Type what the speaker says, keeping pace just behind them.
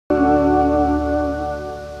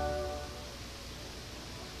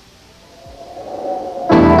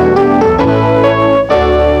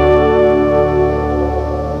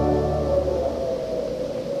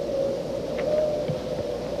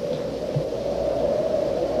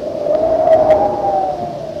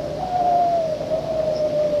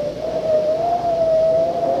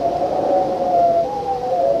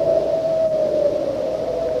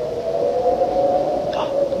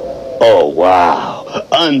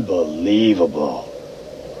Unbelievable.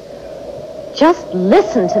 Just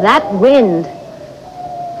listen to that wind.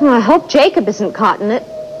 Oh, I hope Jacob isn't caught in it.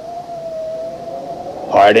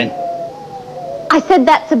 Pardon? I said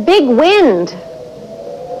that's a big wind.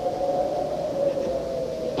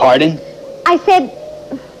 Pardon? I said,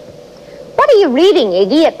 what are you reading,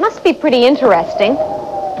 Iggy? It must be pretty interesting.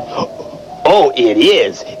 Oh, it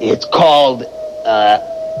is. It's called,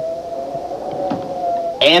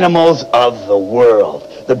 Animals of the World.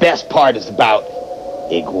 The best part is about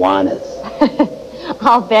iguanas.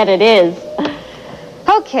 I'll bet it is.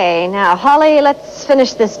 Okay, now, Holly, let's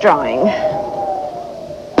finish this drawing.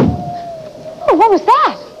 Oh, what was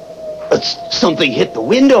that? Something hit the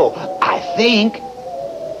window, I think.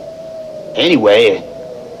 Anyway,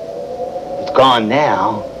 it's gone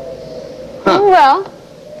now. Huh. Oh, well,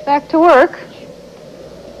 back to work.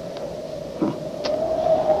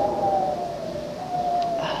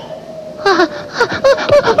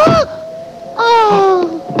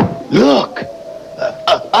 Oh. Look!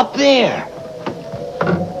 Up there!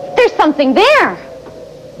 There's something there!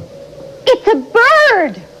 It's a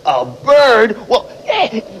bird! A bird? Well,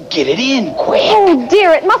 get it in, quick! Oh,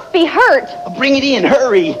 dear, it must be hurt. Bring it in,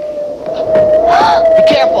 hurry! Be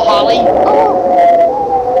careful, Holly! Oh.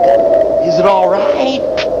 Is it all right?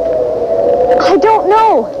 I don't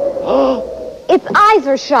know. Its eyes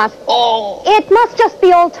are shut. Oh! It must just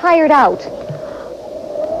be all tired out.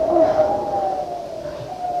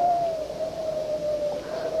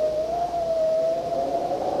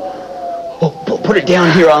 Put it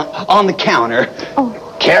down here on the counter. Oh.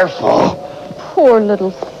 Careful. Poor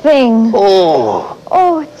little thing. Oh.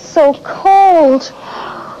 Oh, it's so cold.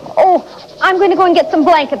 Oh, I'm going to go and get some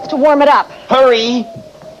blankets to warm it up. Hurry.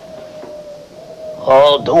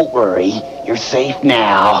 Oh, don't worry. You're safe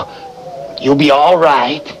now. You'll be all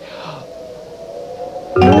right.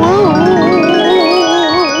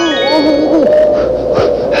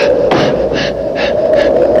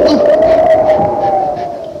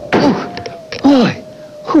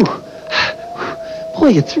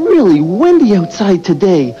 Boy, it's really windy outside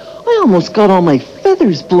today. I almost got all my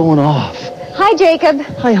feathers blown off. Hi, Jacob.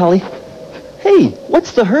 Hi, Holly. Hey,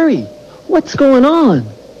 what's the hurry? What's going on?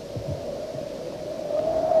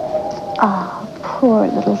 Oh, poor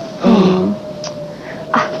little thing.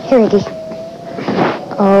 Here, Iggy.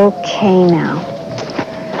 Okay, now.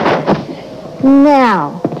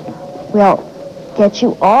 Now, we'll get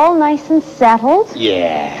you all nice and settled.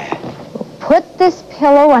 Yeah. We'll put this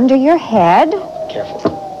pillow under your head.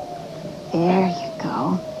 Careful. There you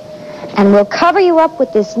go. And we'll cover you up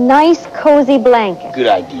with this nice, cozy blanket. Good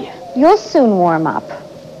idea. You'll soon warm up.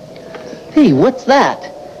 Hey, what's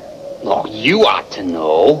that? Oh, you ought to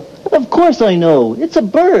know. Of course I know. It's a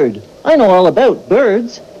bird. I know all about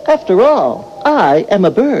birds. After all, I am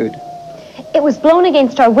a bird. It was blown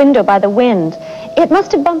against our window by the wind. It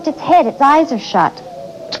must have bumped its head. Its eyes are shut.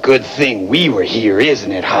 It's a good thing we were here,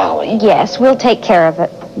 isn't it, Holly? Yes, we'll take care of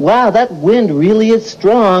it. Wow, that wind really is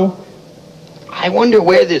strong. I wonder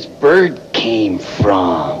where this bird came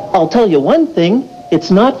from. I'll tell you one thing. It's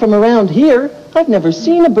not from around here. I've never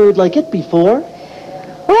seen a bird like it before.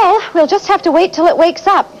 Well, we'll just have to wait till it wakes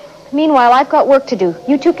up. Meanwhile, I've got work to do.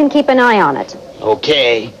 You two can keep an eye on it.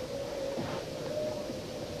 Okay.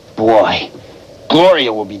 Boy,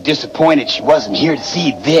 Gloria will be disappointed she wasn't here to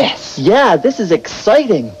see this. Yeah, this is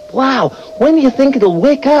exciting. Wow, when do you think it'll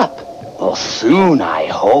wake up? Well, soon, I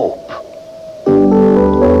hope.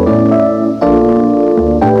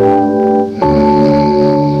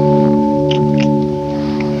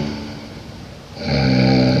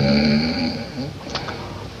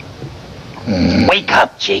 Wake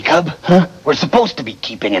up, Jacob. Huh? We're supposed to be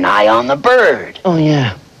keeping an eye on the bird. Oh,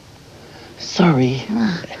 yeah. Sorry.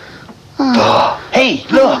 Oh, hey,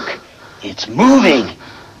 look. It's moving.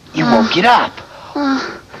 You woke it up.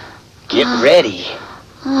 Get ready.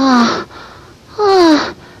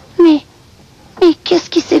 Mais qu'est-ce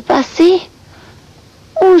qui s'est passé?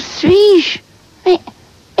 Où suis-je? Mais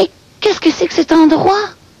qu'est-ce que c'est que cet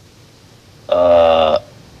endroit?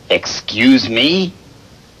 Excuse me?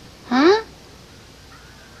 Hein?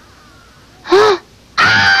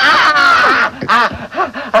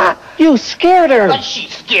 You scared her. But she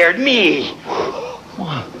scared me.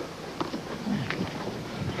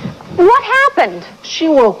 What happened? She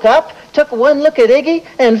woke up, took one look at Iggy,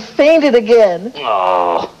 and fainted again.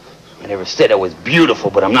 Oh, I never said I was beautiful,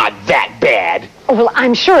 but I'm not that bad. Oh, well,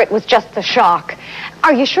 I'm sure it was just the shock.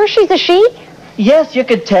 Are you sure she's a she? Yes, you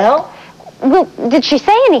could tell. Well, did she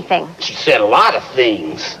say anything? She said a lot of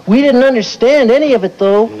things. We didn't understand any of it,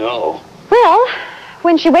 though. No. Well,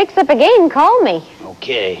 when she wakes up again, call me.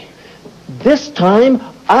 Okay. This time,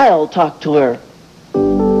 I'll talk to her.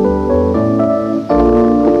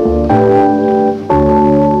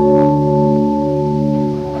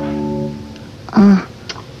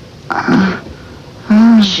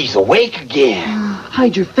 she's awake again.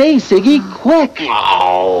 Hide your face, Iggy, quick.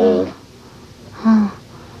 Oh.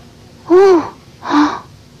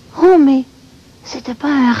 Oh, mais c'était pas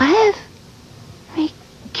un rêve? Mais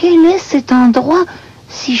quel est cet endroit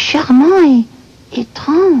si charmant et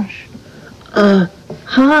étrange?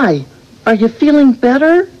 Hi. Are you feeling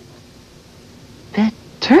better?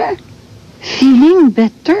 Better? Feeling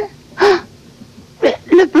better?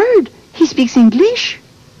 Le bird, he speaks English?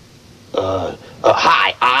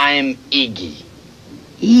 Hi, I'm Iggy.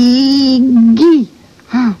 Iggy.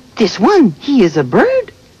 This one, he is a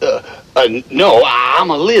bird? No,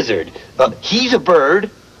 I'm a lizard. He's a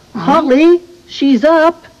bird. Holly, she's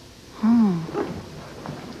up.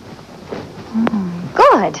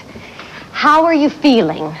 Good. How are you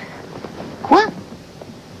feeling? Quoi?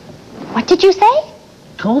 What did you say?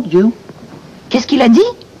 Told you. Qu'est-ce qu'il a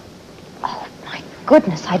dit? Oh, my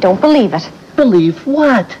goodness, I don't believe it. Believe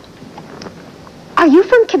what? Are you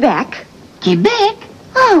from Quebec? Quebec?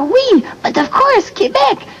 Oh, oui, but of course,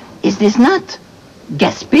 Quebec. Is this not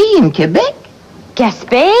Gaspe in Quebec?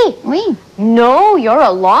 Gaspe? Oui. No, you're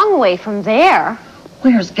a long way from there.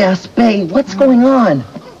 Where's Gaspe? What's going on?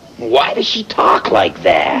 Why does she talk like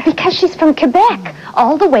that? Because she's from Quebec,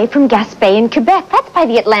 all the way from Gaspe in Quebec. That's by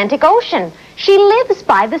the Atlantic Ocean. She lives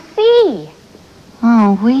by the sea.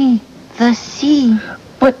 Oh, oui, the sea.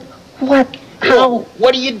 But what? How?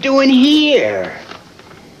 What are you doing here?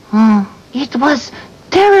 Oh, it was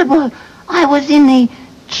terrible. I was in a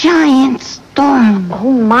giant storm.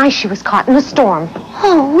 Oh, my, she was caught in a storm.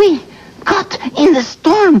 Oh, oui, caught in the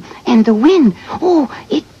storm and the wind. Oh,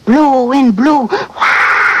 it blow and blow.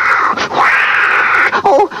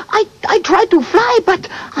 Oh, I tried to fly, but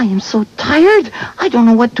I am so tired. I don't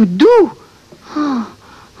know what to do.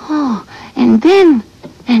 And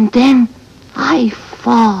then I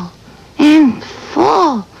fall and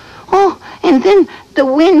fall. Oh, and then the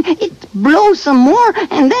wind, it blows some more,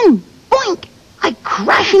 and then, boink, I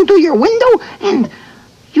crash into your window, and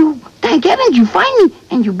you, thank heavens, you find me,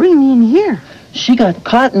 and you bring me in here. She got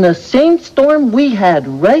caught in the same storm we had,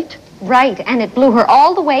 right? Right, and it blew her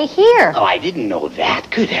all the way here. Oh, I didn't know that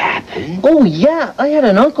could happen. Oh, yeah. I had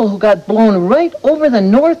an uncle who got blown right over the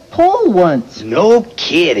North Pole once. No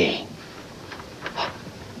kidding.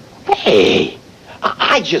 Hey,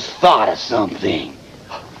 I just thought of something.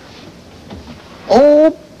 Oh,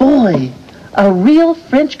 boy. A real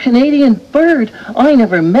French-Canadian bird. I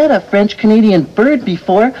never met a French-Canadian bird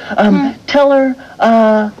before. Tell her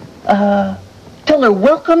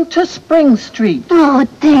welcome to Spring Street. Oh,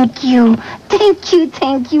 thank you.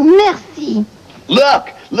 Thank you. Merci. Look.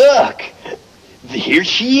 Here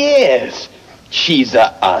she is. She's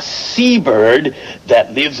a seabird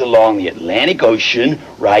that lives along the Atlantic Ocean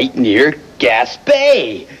right near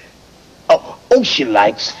Gaspe. Oh, she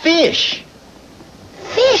likes fish.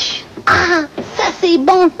 Fish? Ah, ça c'est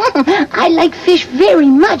bon. I like fish very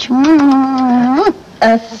much.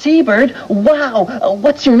 A seabird? Wow.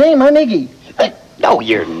 What's your name? I'm Iggy. No,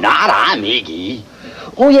 you're not. I'm Iggy.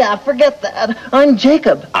 Oh, yeah, forget that. I'm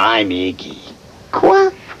Jacob. I'm Iggy. Quoi?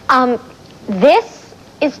 This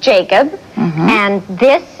is Jacob, and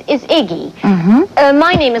this is Iggy.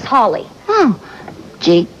 My name is Holly. Oh,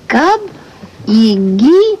 Jacob,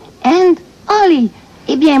 Iggy, and Ollie.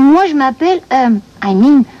 Eh bien, moi, je m'appelle,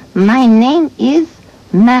 my name is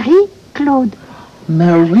Marie-Claude.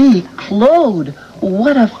 Marie-Claude.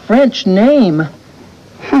 What a French name.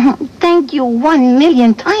 Thank you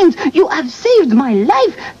 1,000,000 times. You have saved my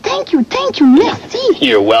life. Thank you, merci.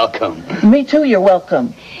 You're welcome. Me too, you're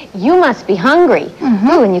welcome. You must be hungry.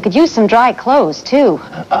 Oh, and you could use some dry clothes, too.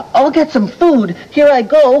 I'll get some food. Here I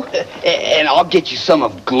go. And I'll get you some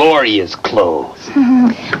of Gloria's clothes.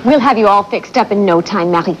 We'll have you all fixed up in no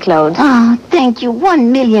time, Marie-Claude. Ah, thank you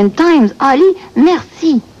 1,000,000 times, Ollie.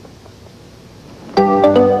 Merci.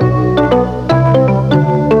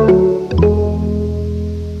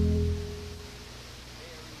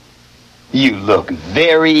 You look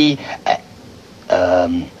very,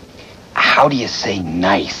 how do you say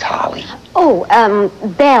nice, Holly? Oh,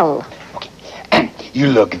 Belle. Okay. You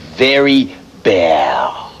look very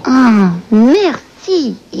belle. Ah,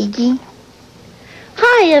 merci, Iggy.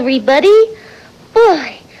 Hi, everybody.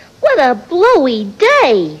 Boy, what a blowy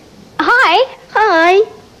day. Hi. Hi.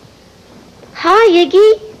 Hi,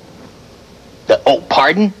 Iggy. Oh,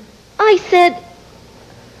 pardon? I said...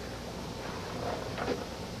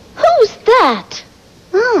 Who's that?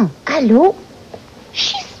 Allô?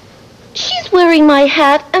 She's wearing my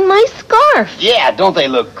hat and my scarf. Yeah, don't they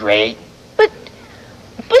look great?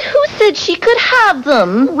 But who said she could have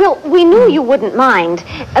them? Well, we knew you wouldn't mind.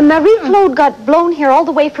 Marie-Claude got blown here all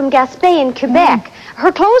the way from Gaspe in Quebec.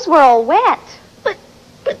 Her clothes were all wet. But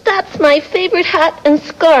That's my favorite hat and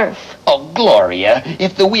scarf. Oh, Gloria,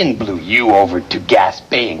 if the wind blew you over to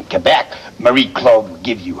Gaspe in Quebec, Marie-Claude would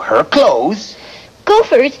give you her clothes.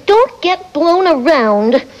 Gophers don't get blown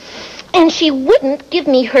around. And she wouldn't give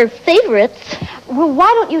me her favorites. Well,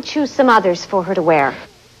 why don't you choose some others for her to wear?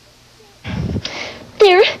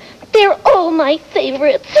 They're all my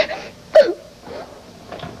favorites.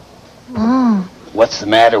 Oh. What's the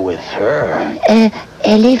matter with her?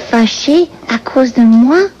 Elle est fâchée à cause de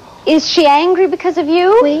moi? Is she angry because of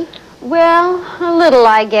you? Oui. Well, a little,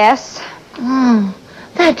 I guess. Oh,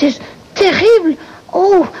 that is terrible.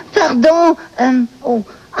 Oh, pardon.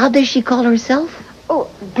 How does she call herself?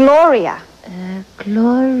 Oh, Gloria.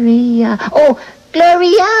 Gloria. Oh,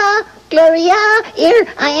 Gloria! Gloria! Here,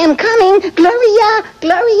 I am coming! Gloria!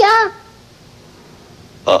 Gloria!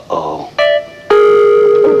 Uh-oh.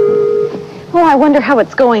 Oh, I wonder how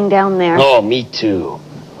it's going down there. Oh, me too.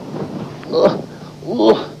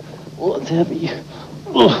 It's heavy.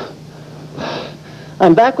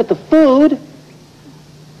 I'm back with the food.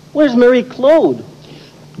 Where's Marie-Claude?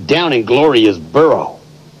 Down in Gloria's burrow.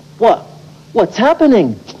 What? What's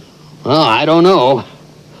happening? Oh, I don't know.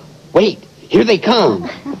 Wait, here they come.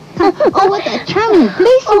 Oh, what a charming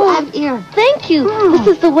place you have here. Thank you. This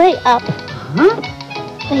is the way up. Huh?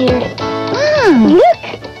 There.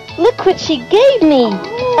 Look what she gave me.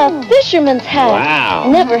 A fisherman's hat. Wow.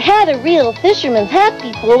 Never had a real fisherman's hat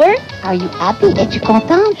before. Are you happy? Es-tu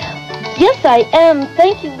contente? Yes, I am.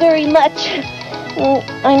 Thank you very much. Oh,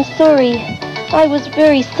 I'm sorry. I was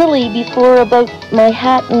very silly before about my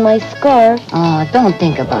hat and my scarf. Oh, don't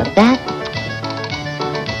think about that.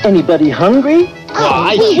 Anybody hungry?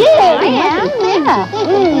 Why? I am, yeah.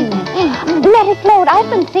 Marie-Claude, I've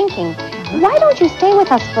been thinking, why don't you stay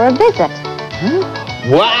with us for a visit?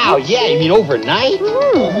 Wow, yeah, you mean overnight?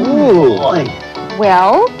 Ooh.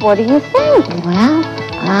 Well, what do you think? Well,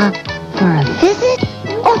 for a visit?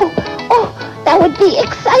 Oh, that would be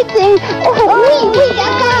exciting. Oh, oui,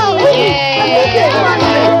 d'accord. Yeah.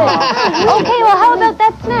 Okay, well, how about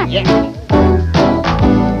that snack? Yeah.